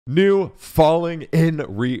New Falling in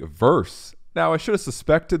Reverse. Now, I should have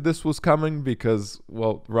suspected this was coming because,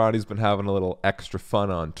 well, Ronnie's been having a little extra fun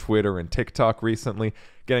on Twitter and TikTok recently,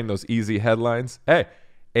 getting those easy headlines. Hey,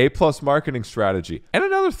 A+ marketing strategy. And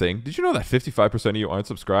another thing, did you know that 55% of you aren't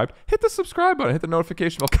subscribed? Hit the subscribe button, hit the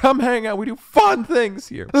notification bell. Come hang out. We do fun things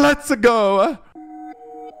here. Let's go.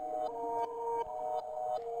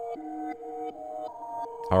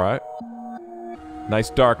 All right. Nice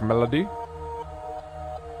dark melody.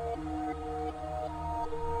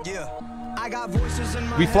 Yeah. I got voices in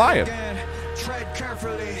my We fly it. Tread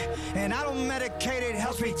carefully, and I don't medicate it,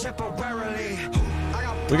 helps me temporarily.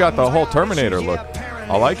 We got the whole Terminator look.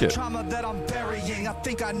 I like it. Trauma that I'm burying. I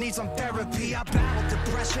think I need some therapy. I battle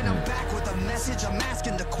depression. I'm back with a message. I'm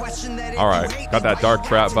asking the question that all right, got that dark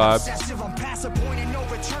trap vibe.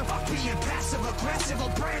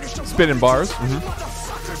 Spinning bars.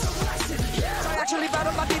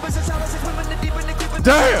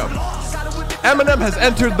 Damn! Eminem has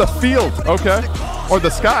entered the field. Okay. Or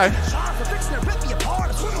the sky.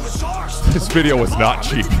 This video was not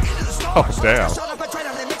cheap. Oh, damn.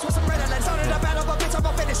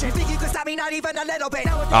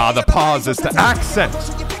 Ah, the pause is the accent.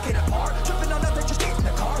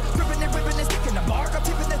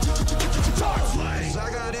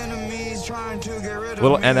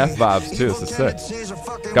 Little NF vibes too. This is sick.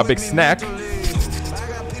 Got big snack.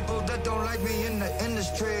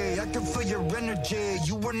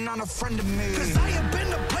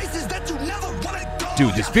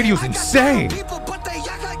 Dude, this video's insane.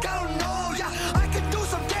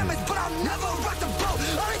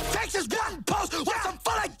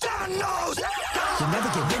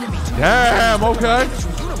 Damn, okay.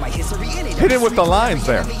 Hit it with the lines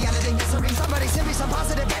there.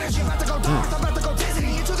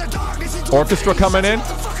 Orchestra coming in,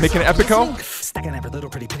 making an epico. Stacking every little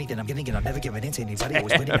pretty penny that I'm getting, and I'm never giving in to anybody.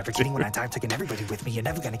 Always winning, never kidding when I time, taking everybody with me. You're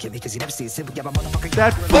never gonna get me because you never see it simple. Yeah, my motherfucker.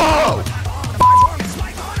 That flow!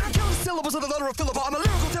 Syllables of the letter of Philip. I'm a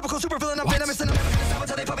lyrical, typical super villain. I'm venomous and I'm never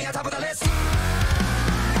until they put me on top of the list. I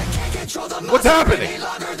can't control the what's happening?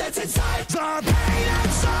 That's inside. The pain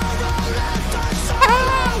and sorrow left us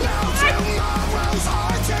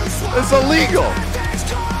It's illegal.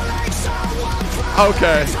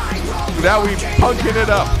 Okay. Now we punking it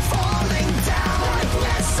up.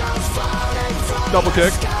 Double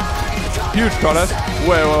kick. Huge contest.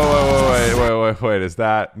 Wait. Is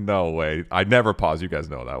that? No way. I never pause. You guys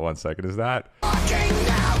know that. 1 second. Is that?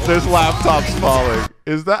 There's laptops falling.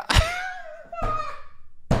 Is that?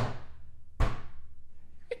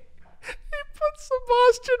 He put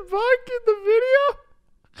Sebastian Bach in the video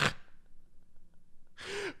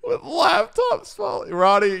with laptops falling.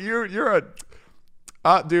 Ronnie, you're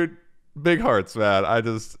a dude. Big hearts, man. I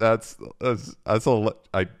just yeah.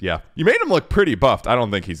 You made him look pretty buffed. I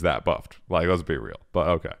don't think he's that buffed. Like, let's be real. But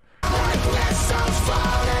okay.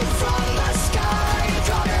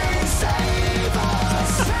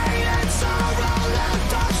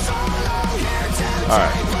 All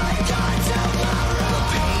right.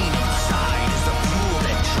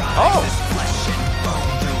 Oh.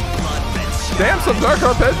 Damn, some dark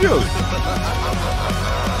arpeggios.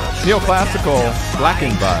 Neoclassical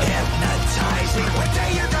blacking vibe.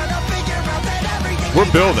 We're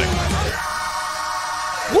building.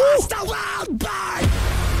 Woo!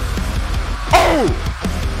 Oh!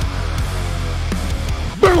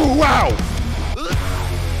 Boo! Wow!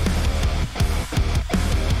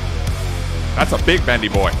 That's a big bendy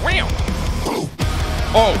boy. Wow!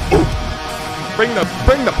 Oh! Bring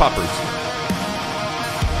the puppers.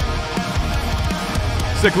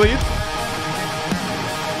 Sick leads.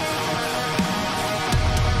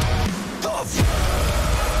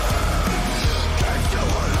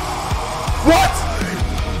 What?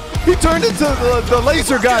 He turned into the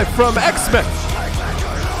laser guy from X-Men.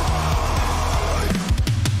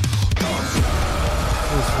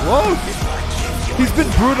 Whoa. He's been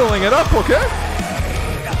brutaling it up, okay?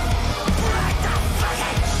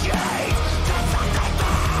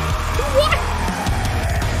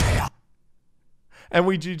 What? And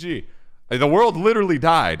we GG. The world literally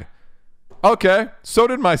died. Okay, so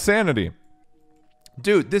did my sanity.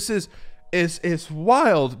 Dude, this is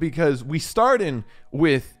wild because we start in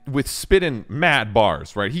with spitting mad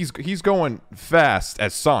bars, right? He's going fast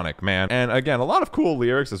as Sonic, man. And again, a lot of cool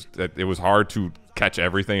lyrics. It was hard to catch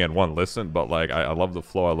everything in one listen, but like I love the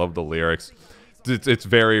flow, I love the lyrics. It's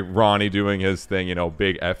very Ronnie doing his thing, you know,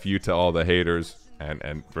 big F you to all the haters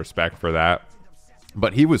and respect for that.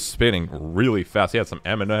 But he was spinning really fast. He had some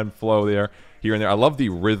Eminem flow there, here and there. I love the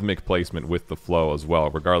rhythmic placement with the flow as well,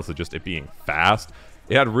 regardless of just it being fast.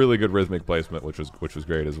 It had really good rhythmic placement, which was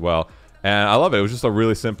great as well. And I love it. It was just a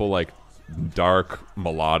really simple, like, dark,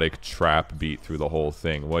 melodic trap beat through the whole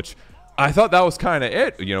thing, which I thought that was kind of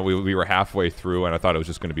it. You know, we were halfway through, and I thought it was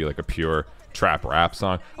just going to be like a pure trap rap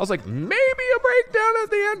song. I was like, maybe a breakdown at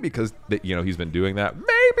the end because, you know, he's been doing that.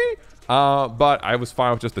 Maybe. But I was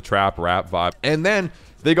fine with just the trap rap vibe. And then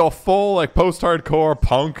they go full, like, post-hardcore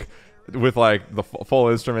punk with, like, the full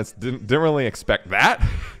instruments. Didn't really expect that.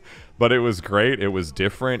 But it was great. It was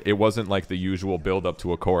different. It wasn't like the usual build up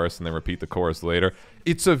to a chorus and then repeat the chorus later.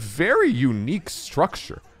 It's a very unique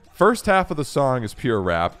structure. First half of the song is pure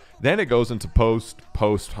rap. Then it goes into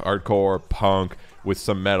post-hardcore punk with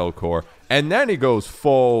some metalcore. And then it goes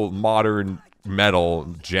full modern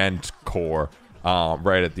metal gent-core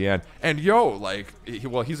right at the end. And yo, like,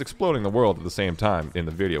 he's exploding the world at the same time in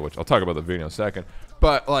the video, which I'll talk about the video in a second.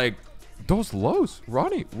 But, like, those lows,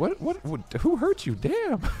 Ronnie, who hurt you?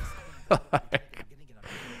 Damn.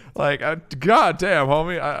 God damn,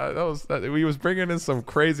 homie. He was bringing in some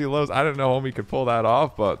crazy lows. I didn't know homie could pull that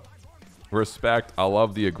off, but respect. I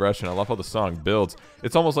love the aggression. I love how the song builds.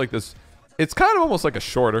 It's almost like this. It's kind of almost like a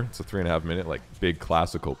shorter. It's a 3.5 minute, like, big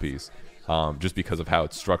classical piece, just because of how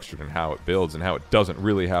it's structured and how it builds and how it doesn't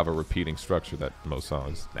really have a repeating structure that most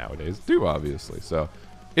songs nowadays do, obviously. So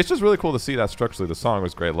it's just really cool to see that structurally. The song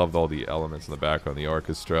was great. Loved all the elements in the background, the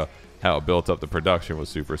orchestra, how it built up. The production was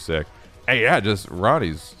super sick. Hey, yeah, just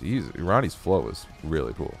Ronnie's flow was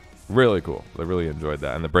really cool. Really cool. I really enjoyed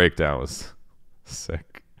that. And the breakdown was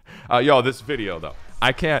sick. Yo, this video, though.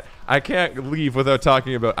 I can't leave without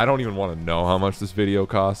talking about, I don't even want to know how much this video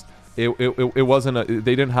cost. It wasn't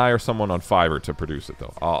they didn't hire someone on Fiverr to produce it,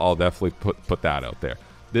 though. I'll definitely put that out there.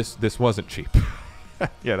 This wasn't cheap.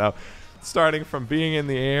 You know, starting from being in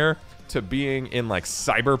the air to being in, like,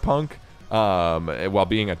 cyberpunk, while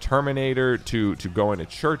being a Terminator, to going to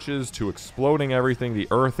churches, to exploding everything, the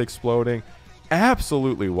earth exploding.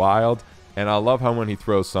 Absolutely wild. And I love how when he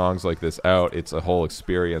throws songs like this out, it's a whole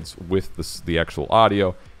experience with the actual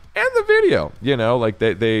audio and the video. You know, like,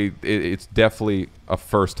 it's definitely a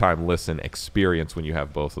first-time listen experience when you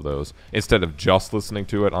have both of those. Instead of just listening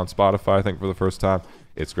to it on Spotify, I think, for the first time.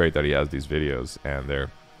 It's great that he has these videos, and they're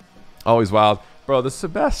always wild. Bro, the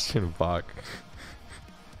Sebastian Bach.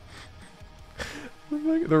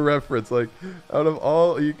 The reference, like, out of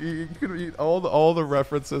all you could eat all the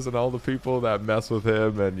references and all the people that mess with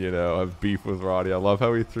him and, you know, have beef with Roddy. I love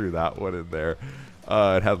how he threw that one in there.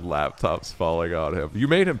 It had laptops falling on him. You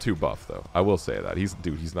made him too buff, though. I will say that. He's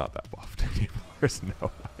not that buffed anymore. There's no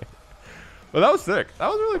way. But that was sick. That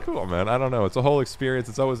was really cool, man. I don't know. It's a whole experience.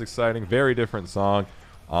 It's always exciting. Very different song.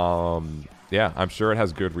 Yeah, I'm sure it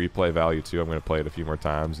has good replay value too. I'm going to play it a few more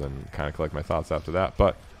times and kind of collect my thoughts after that.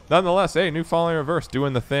 But nonetheless, hey, new Falling Reverse,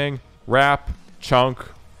 doing the thing. Rap, chunk,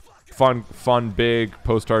 fun, big,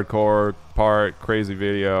 post-hardcore part, crazy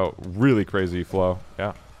video, really crazy flow.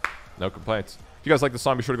 Yeah, no complaints. If you guys like the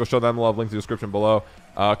song, be sure to go show them love. Link in the description below.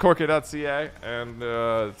 Corky.ca and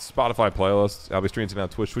Spotify playlists. I'll be streaming tonight on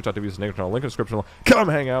Twitch, twitch.tv/Nocturnal. Link in the description below. Come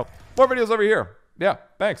hang out. More videos over here. Yeah,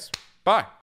 thanks. Bye.